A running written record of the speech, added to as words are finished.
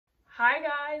Hi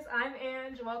guys, I'm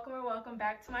Ange. Welcome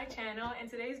back to my channel. In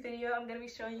today's video, I'm going to be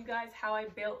showing you guys how I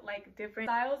built like different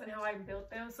styles and how I built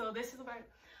them. So this is what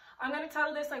I'm going to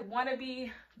title this like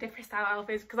wannabe different style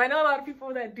outfits, because I know a lot of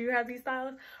people that do have these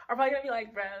styles are probably going to be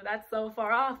like, bro, that's so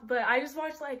far off. But I just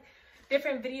watched like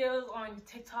different videos on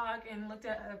TikTok and looked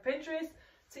at Pinterest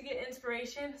to get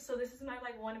inspiration. So this is my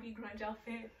like wannabe grunge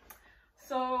outfit.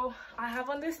 So I have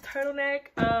on this turtleneck.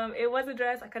 It was a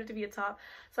dress. I cut it to be a top,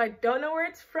 so I don't know where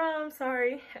it's from,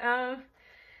 sorry. And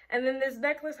then this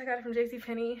necklace, I got it from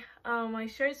JCPenney. My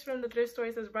shirt's from the thrift store.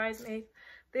 It says Bridesmaids.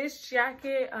 This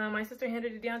jacket, my sister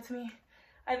handed it down to me.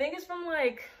 I think it's from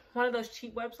like one of those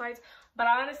cheap websites, but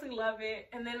I honestly love it.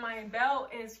 And then my belt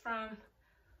is from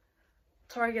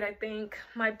Target, I think.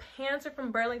 My pants are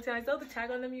from Burlington. I still have the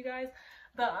tag on them, you guys.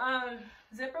 The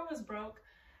zipper was broke.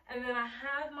 And then I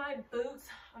have my boots.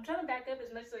 I'm trying to back up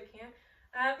as much as I can.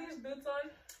 I have these boots on,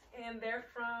 and they're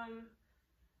from,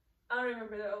 I don't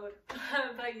remember the old,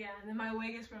 but yeah. And then my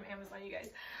wig is from Amazon, you guys.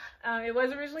 It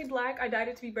was originally black. I dyed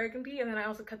it to be burgundy, and then I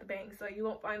also cut the bangs. So you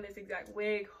won't find this exact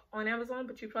wig on Amazon,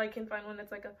 but you probably can find one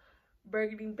that's like a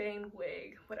burgundy bang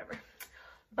wig, whatever.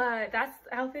 But that's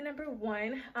outfit number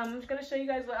one. I'm just gonna show you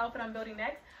guys what outfit I'm building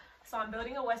next. So I'm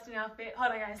building a Western outfit.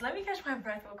 Hold on, guys. Let me catch my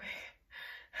breath real quick.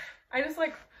 I just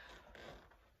like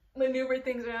maneuver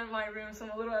things around my room, so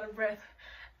I'm a little out of breath.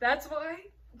 That's why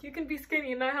you can be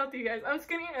skinny and not healthy, you guys. I'm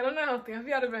skinny and I'm not healthy. I'll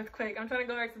be out of breath quick. I'm trying to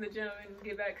go back to the gym and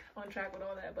get back on track with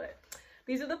all that. But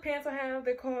these are the pants I have.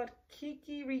 They're called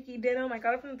Kiki Riki Denim. I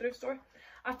got it from the thrift store.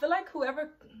 I feel like whoever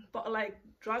like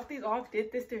dropped these off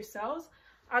did this themselves.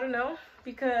 I don't know,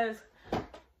 because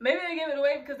maybe they gave it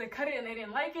away because they cut it and they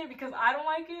didn't like it, because I don't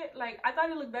like it. Like, I thought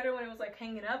it looked better when it was like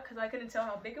hanging up because I couldn't tell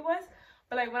how big it was.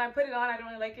 But like when I put it on, I don't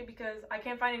really like it because I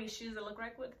can't find any shoes that look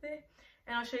right with it.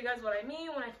 And I'll show you guys what I mean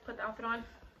when I put the outfit on.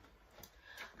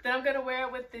 Then I'm gonna wear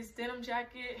it with this denim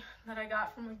jacket that I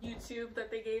got from YouTube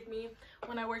that they gave me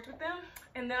when I worked with them.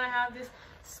 And then I have this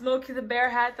Smokey the Bear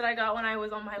hat that I got when I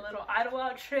was on my little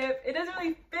Idlewild trip. It doesn't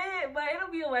really fit, but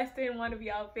it'll be a Western wannabe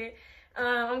outfit.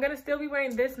 I'm gonna still be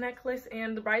wearing this necklace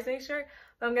and the bridesmaid shirt,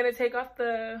 but I'm gonna take off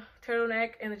the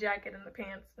turtleneck and the jacket and the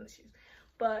pants and the shoes.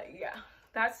 But yeah.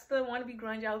 That's the wannabe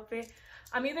grunge outfit.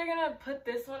 I'm either gonna put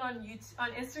this one on YouTube,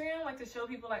 on Instagram, like to show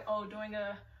people like, oh, doing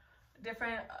a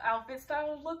different outfit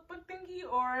style lookbook thingy,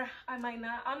 or I might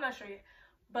not. I'm not sure yet.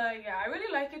 But yeah, I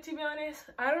really like it, to be honest.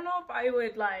 I don't know if I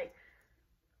would like,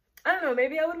 I don't know,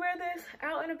 maybe I would wear this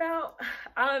out and about.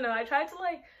 I don't know. I tried to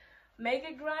like make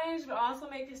it grunge, but also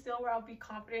make it still where I'll be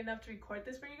confident enough to record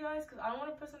this for you guys, because I don't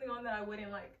want to put something on that I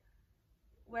wouldn't like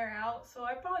wear out. So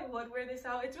I probably would wear this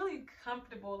out. It's really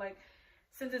comfortable. Like,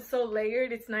 since it's so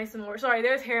layered, it's nice and warm. Sorry,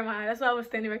 there's hair in my eye. That's why I was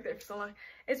standing back there for so long.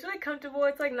 It's really comfortable.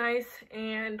 It's like nice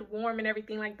and warm and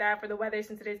everything like that for the weather,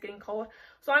 since it is getting cold.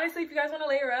 So honestly, if you guys want to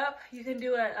layer up, you can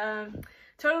do a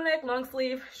turtleneck, long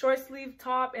sleeve, short sleeve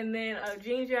top, and then a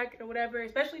jean jacket or whatever.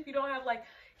 Especially if you don't have like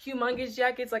humongous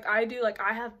jackets like I do. Like,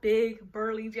 I have big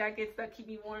burly jackets that keep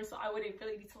me warm, so I wouldn't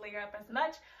really need to layer up as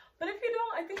much. But if you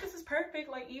don't, I think this is perfect.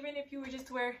 Like, even if you were just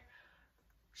to wear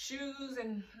shoes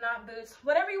and not boots,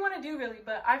 whatever you want to do really.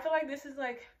 But I feel like this is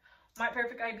like my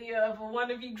perfect idea of a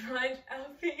wannabe grunge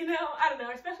outfit, you know. I don't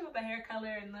know, especially with the hair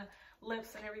color and the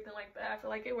lips and everything like that. I feel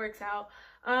like it works out.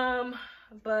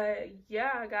 But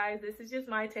yeah, guys, this is just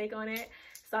my take on it.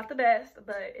 It's not the best,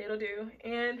 but it'll do.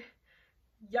 And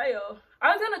yeah,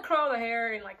 I was gonna curl the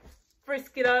hair and like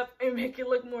frisk it up and make it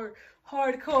look more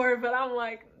hardcore, but I'm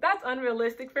like, that's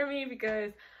unrealistic for me,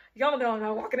 because y'all know I'm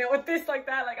not walking out with this like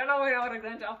that. Like, I'm not walking out with a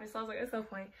grunge outfit, so I was like, it's so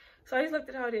funny. So I just looked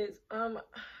at how it is.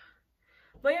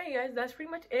 But yeah, you guys, that's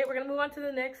pretty much it. We're gonna move on to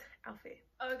the next outfit.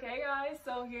 Okay, guys,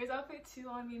 so here's outfit 2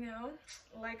 on me now.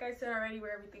 Like I said already,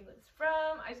 where everything was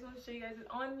from. I just want to show you guys it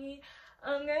on me.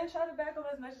 I'm gonna try to back up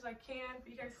as much as I can for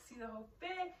you guys to see the whole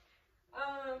fit.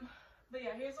 But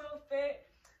yeah, here's the whole fit.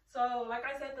 So like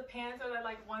I said, the pants are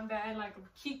like one band, like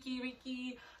Kiki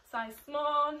Riki, size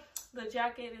small. The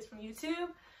jacket is from YouTube.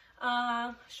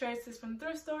 Shirts is from the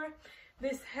thrift store.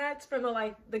 This hat's from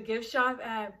the gift shop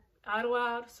at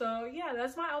Idlewild. So yeah,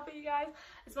 that's my outfit, you guys.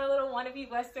 It's my little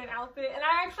wannabe Western outfit, and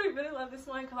I actually really love this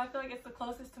one because I feel like it's the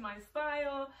closest to my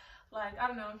style. Like, I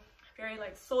don't know, very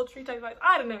like sultry type vibes.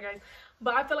 I don't know, guys,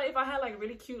 but I feel like if I had like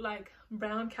really cute like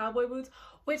brown cowboy boots,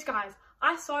 which, guys,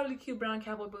 I saw really cute brown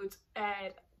cowboy boots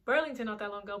at Burlington not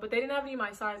that long ago, but they didn't have any of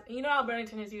my size. And you know how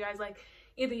Burlington is, you guys. Like,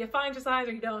 either you find your size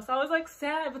or you don't. So I was like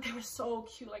sad, but they were so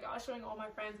cute. Like I was showing all my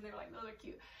friends and they were like, those are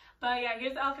cute. But yeah,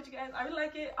 here's the outfit, you guys. I really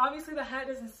like it. Obviously the hat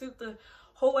doesn't suit the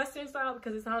whole Western style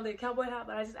because it's not really a cowboy hat,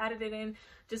 but I just added it in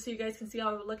just so you guys can see how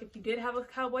it would look if you did have a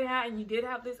cowboy hat and you did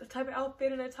have this type of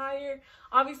outfit and attire.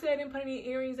 Obviously I didn't put any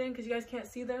earrings in because you guys can't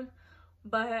see them,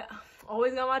 but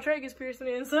always got my tragus piercing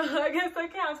in, so I guess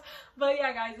that counts. But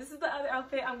yeah, guys, this is the other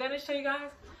outfit. I'm gonna show you guys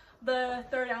the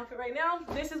third outfit right now.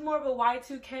 This is more of a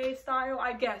Y2K style,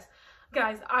 I guess.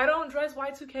 Guys, I don't dress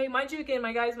Y2K. Mind you, again,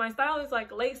 my style is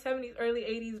like late 70s, early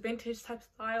 80s, vintage type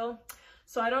style.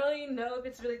 So I don't really know if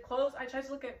it's really close. I tried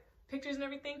to look at pictures and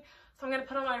everything. So I'm gonna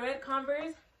put on my red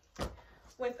Converse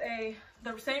with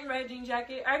the same red jean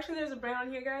jacket. Actually, there's a brand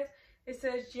on here, guys. It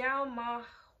says Jiao Ma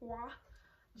Hua.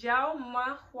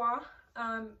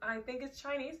 I think it's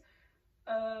Chinese.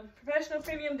 Professional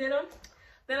premium denim.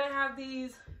 Then I have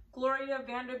these Gloria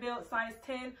Vanderbilt size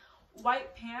 10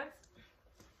 white pants.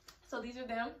 So these are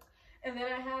them. And then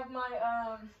I have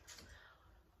my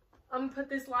I'm gonna put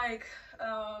this like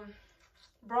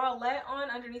bralette on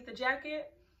underneath the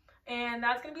jacket, and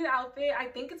that's gonna be the outfit. I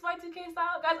think it's Y2K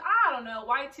style, guys. I don't know,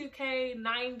 Y2K,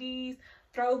 90s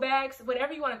throwbacks,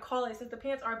 whatever you want to call it, since the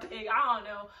pants are big. I don't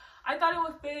know, I thought it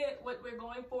would fit what we're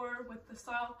going for with the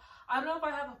style. I don't know if I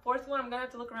have a fourth one. I'm gonna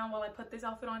have to look around while I put this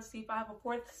outfit on to see if I have a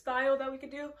fourth style that we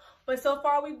could do. But so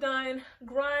far we've done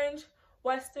grunge,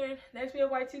 Western, next we have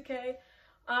Y2K.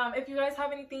 If you guys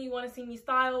have anything you want to see me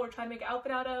style or try to make an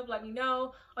outfit out of, let me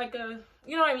know. Like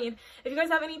you know what I mean. If you guys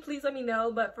have any, please let me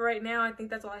know. But for right now, I think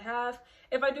that's all I have.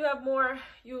 If I do have more,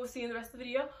 you will see in the rest of the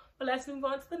video. But let's move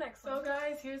on to the next one. So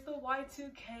guys, here's the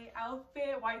Y2K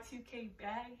outfit, Y2K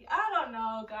bag. I don't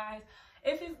know, guys.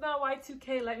 If it's not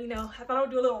Y2K, let me know. I thought I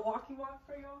would do a little walkie walk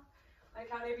for y'all, like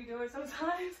how they be doing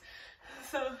sometimes.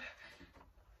 So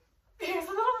here's a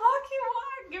little walkie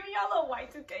walk. Give me y'all a little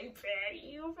Y2K baggy.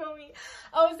 You feel me?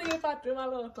 I was thinking if I threw my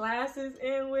little glasses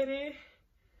in with it.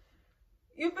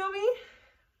 You feel me?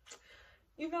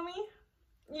 You feel me?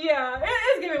 Yeah,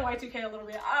 it's giving Y2K a little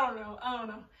bit. I don't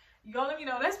know. Y'all let me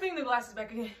know. Let's bring the glasses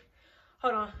back again.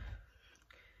 Hold on.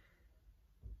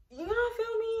 You all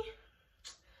feel me?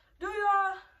 Do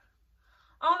y'all?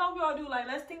 I don't know if y'all do. Like,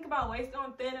 let's think about waist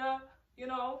on thinner, you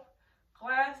know,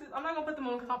 glasses. I'm not gonna put them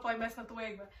on because I'm like messing up the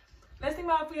wig, but let's think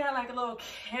about if we had like a little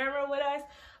camera with us.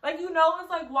 Like, you know, it's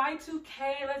like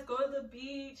Y2K. Let's go to the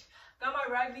beach. Got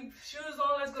my raggedy shoes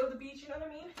on. Let's go to the beach. You know what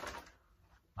I mean?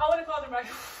 I wouldn't call them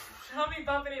raggedy. I'll be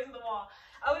bumping into the wall.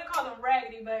 I wouldn't call them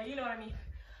raggedy, but you know what I mean.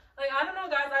 Like, I don't know,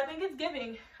 guys. I think it's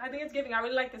giving. I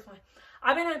really like this one.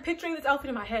 I've been picturing this outfit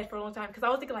in my head for a long time because I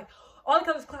was thinking like all the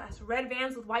colors class. Red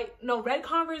Vans with white. No, red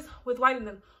Converse with white in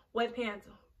them. White pants.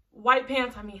 White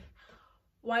pants, I mean.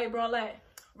 White bralette.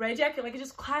 Red jacket. Like, it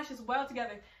just clashes well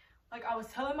together. Like, I was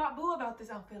telling my boo about this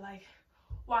outfit. Like,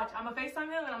 watch. I'm going to FaceTime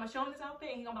him and I'm going to show him this outfit.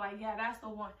 And he's going to be like, yeah, that's the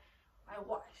one. Like,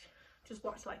 watch. Just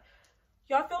watch. Like,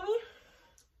 y'all feel me?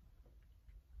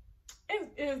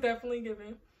 It's definitely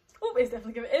giving. Oop, it's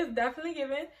definitely giving. It's definitely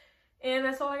giving. And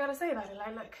that's all I got to say about it.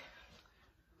 Like, look.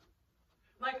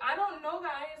 Like, I don't know,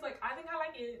 guys. Like, I think I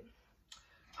like it.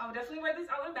 I would definitely wear this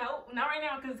out and about. Not right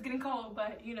now because it's getting cold,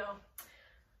 but, you know,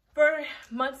 for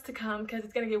months to come because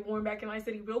it's going to get warm back in my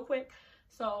city real quick.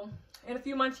 So, in a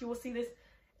few months, you will see this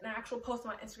in an actual post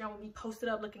on my Instagram with me posted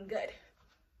up looking good.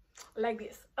 Like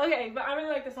this. Okay, but I really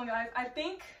like this one, guys. I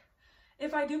think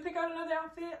if I do pick out another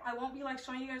outfit, I won't be, like,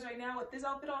 showing you guys right now with this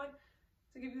outfit on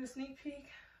to give you a sneak peek.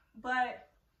 But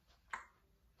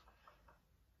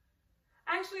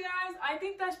actually, guys, I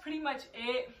think that's pretty much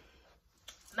it.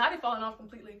 Not it falling off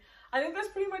completely. I think that's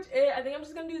pretty much it. I think I'm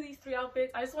just gonna do these 3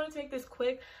 outfits. I just want to take this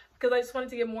quick because I just wanted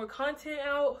to get more content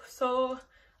out. So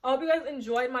I hope you guys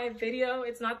enjoyed my video.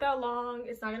 It's not that long.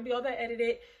 It's not gonna be all that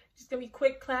edited. It's just gonna be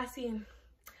quick, classy, and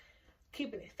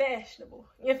keeping it fashionable.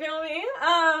 You feel me?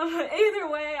 Either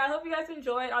way, I hope you guys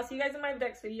enjoyed. I'll see you guys in my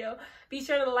next video. Be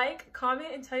sure to like,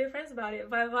 comment, and tell your friends about it.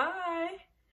 Bye bye.